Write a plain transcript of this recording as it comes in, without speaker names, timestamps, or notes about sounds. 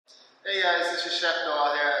Hey guys, this is Chef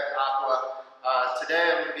Noel here at Aqua. Today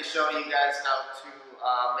I'm going to be showing you guys how to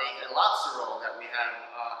make a lobster roll that we have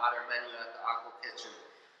on our menu at the Aqua Kitchen.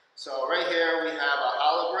 So right here we have a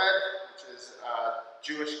challah bread, which is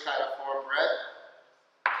Jewish kind of form bread.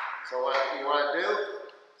 So what you want to do,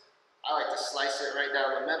 I like to slice it right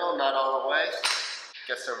down the middle, not all the way.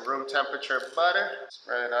 Get some room temperature butter,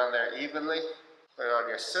 spread it on there evenly. Put it on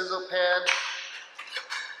your sizzle pan.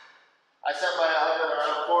 I set my oven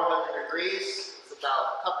around 400 degrees. It's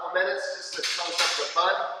about a couple of minutes just to toast up the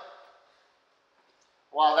bun.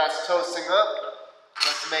 While that's toasting up,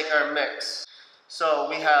 let's make our mix. So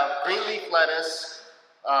we have green leaf lettuce,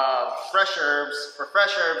 fresh herbs. For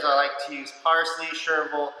fresh herbs, I like to use parsley,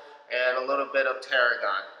 chervil, and a little bit of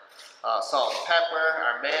tarragon. Salt and pepper,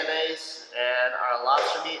 our mayonnaise, and our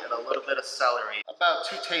lobster meat, and a little bit of celery. About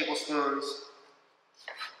 2 tablespoons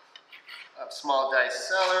of small diced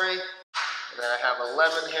celery. And then I have a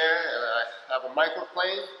lemon here, and I have a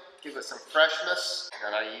microplane, give it some freshness.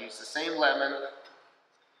 And I use the same lemon,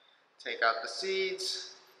 take out the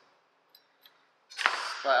seeds,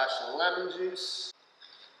 splash of lemon juice,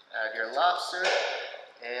 add your lobster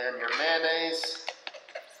and your mayonnaise.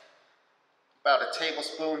 About a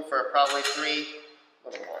tablespoon for probably a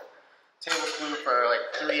little more. Tablespoon for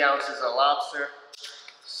like 3 ounces of lobster,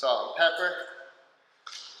 salt and pepper,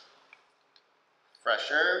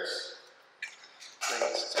 fresh herbs. Then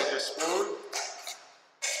take your spoon,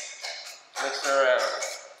 mix it around.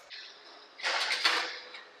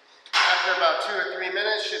 After about 2 or 3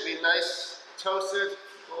 minutes, should be nice, toasted,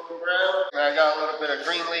 golden brown. And I got a little bit of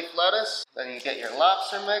green leaf lettuce. Then you get your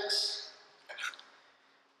lobster mix.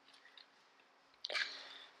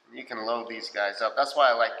 You can load these guys up. That's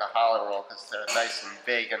why I like the challah roll, because they're nice and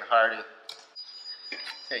big and hearty.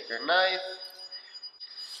 Take your knife,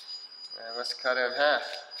 and let's cut it in half.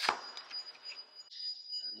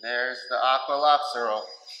 There's the Aqua lobster roll.